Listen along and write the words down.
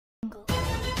With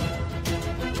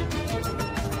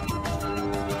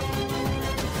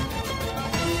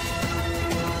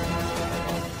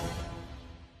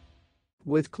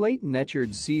Clayton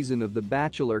Echard's season of The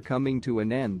Bachelor coming to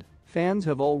an end, fans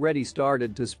have already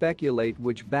started to speculate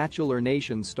which Bachelor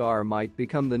Nation star might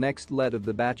become the next lead of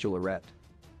The Bachelorette.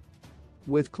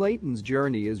 With Clayton's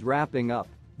journey is wrapping up,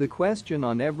 the question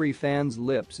on every fan's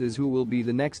lips is who will be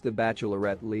the next The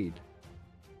Bachelorette lead.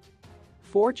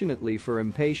 Fortunately for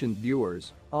impatient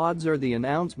viewers, odds are the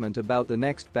announcement about the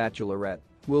next Bachelorette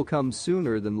will come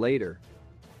sooner than later.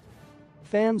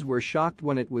 Fans were shocked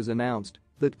when it was announced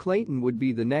that Clayton would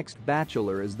be the next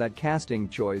Bachelor, as that casting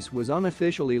choice was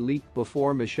unofficially leaked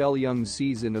before Michelle Young's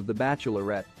season of The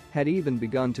Bachelorette had even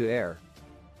begun to air.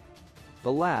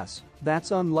 Alas,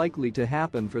 that's unlikely to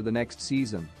happen for the next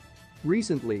season.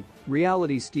 Recently,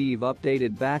 Reality Steve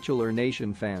updated Bachelor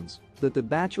Nation fans that The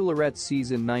Bachelorette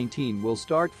Season 19 will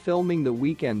start filming the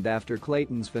weekend after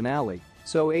Clayton's finale,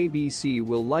 so ABC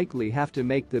will likely have to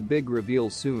make the big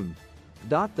reveal soon.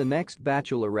 The next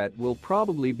Bachelorette will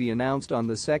probably be announced on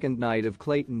the second night of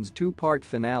Clayton's two-part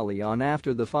finale on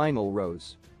After the Final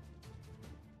Rose.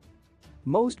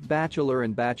 Most Bachelor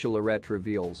and Bachelorette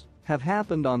reveals have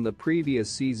happened on the previous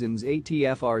season's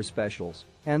ATFR specials,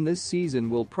 and this season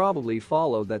will probably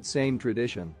follow that same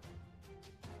tradition.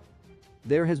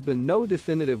 There has been no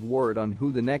definitive word on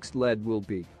who the next lead will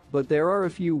be, but there are a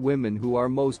few women who are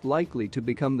most likely to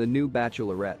become the new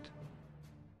Bachelorette.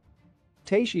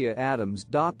 Tayshia Adams.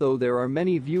 Though there are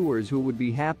many viewers who would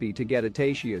be happy to get a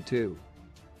Tayshia too.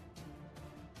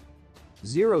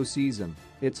 0 season,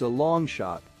 it's a long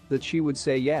shot that she would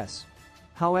say yes.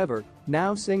 However,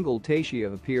 now single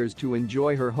Tayshia appears to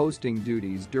enjoy her hosting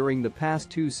duties during the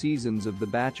past 2 seasons of The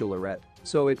Bachelorette,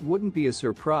 so it wouldn't be a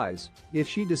surprise if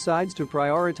she decides to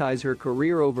prioritize her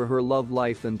career over her love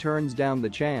life and turns down the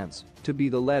chance to be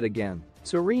the lead again.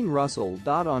 Serene Russell.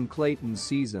 On Clayton's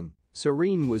season,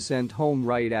 Serene was sent home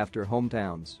right after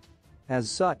Hometowns. As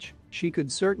such, she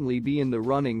could certainly be in the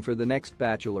running for the next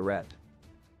Bachelorette.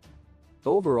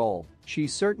 Overall, she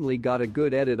certainly got a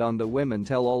good edit on the Women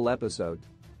Tell All episode.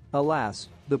 Alas,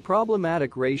 the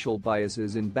problematic racial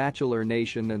biases in Bachelor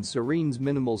Nation and Serene's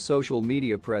minimal social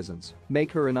media presence make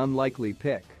her an unlikely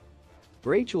pick.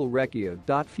 Rachel Recchia.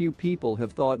 Few people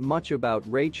have thought much about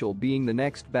Rachel being the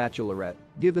next Bachelorette,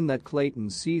 given that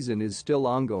Clayton's season is still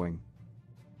ongoing.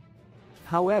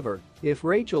 However, if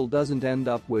Rachel doesn't end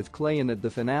up with Clayton at the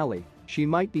finale, she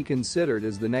might be considered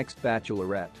as the next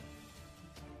Bachelorette.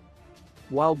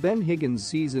 While Ben Higgins'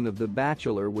 season of The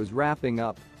Bachelor was wrapping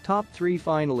up, top 3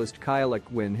 finalist Kyla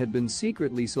Quinn had been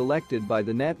secretly selected by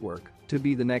the network to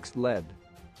be the next lead.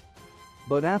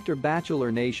 But after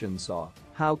Bachelor Nation saw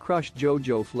how crushed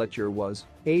JoJo Fletcher was,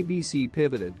 ABC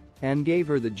pivoted and gave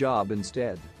her the job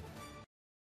instead.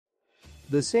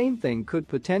 The same thing could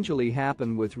potentially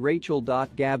happen with Rachel.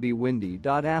 Gabby Windy.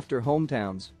 After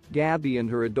Hometowns, Gabby and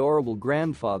her adorable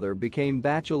grandfather became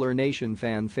Bachelor Nation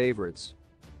fan favorites.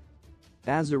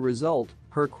 As a result,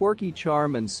 her quirky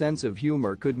charm and sense of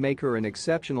humor could make her an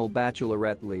exceptional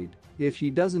Bachelorette lead if she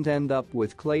doesn't end up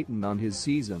with Clayton on his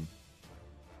season.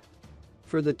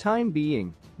 For the time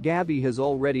being, Gabby has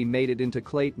already made it into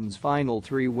Clayton's final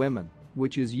 3 women,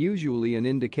 which is usually an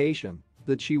indication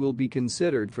that she will be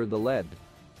considered for the lead.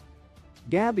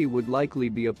 Gabby would likely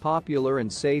be a popular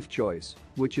and safe choice,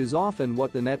 which is often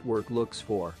what the network looks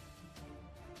for.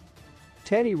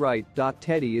 Teddy Wright.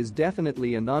 Teddy is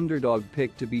definitely an underdog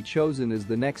pick to be chosen as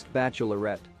the next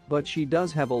Bachelorette, but she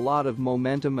does have a lot of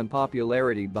momentum and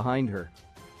popularity behind her.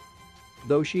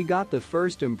 Though she got the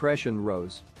first impression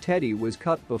rose, Teddy was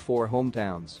cut before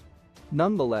Hometowns.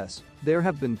 Nonetheless, there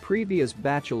have been previous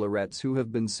Bachelorettes who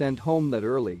have been sent home that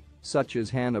early, such as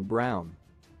Hannah Brown.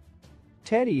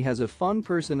 Teddy has a fun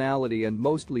personality and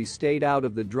mostly stayed out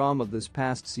of the drama this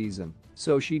past season,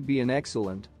 so she'd be an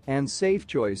excellent and safe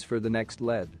choice for the next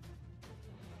lead.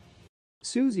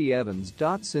 Susie Evans.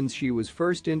 Since she was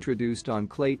first introduced on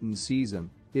Clayton's season,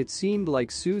 it seemed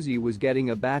like Susie was getting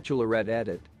a Bachelorette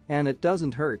edit, and it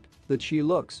doesn't hurt that she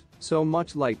looks so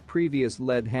much like previous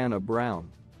lead Hannah Brown.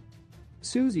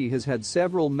 Susie has had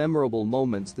several memorable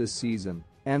moments this season,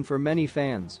 and for many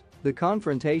fans, the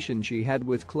confrontation she had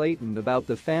with Clayton about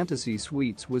the fantasy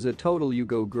suites was a total "you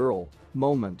go girl"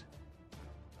 moment.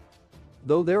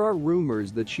 Though there are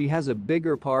rumors that she has a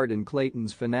bigger part in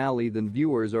Clayton's finale than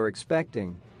viewers are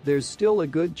expecting, there's still a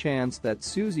good chance that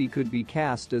Susie could be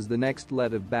cast as the next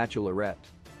lead of Bachelorette.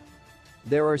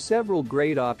 There are several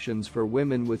great options for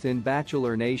women within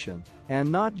Bachelor Nation,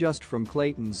 and not just from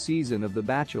Clayton's season of The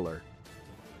Bachelor.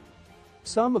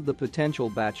 Some of the potential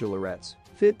Bachelorettes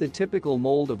fit the typical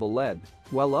mold of a lead,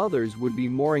 while others would be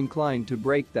more inclined to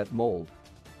break that mold.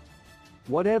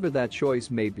 Whatever that choice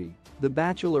may be, the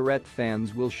Bachelorette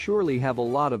fans will surely have a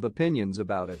lot of opinions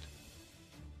about it.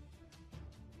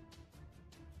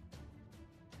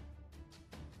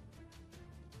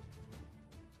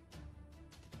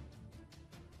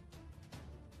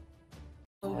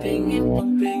 Hoping it, like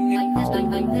this,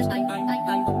 like this, like this, like this, like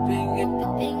this,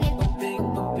 hoping it.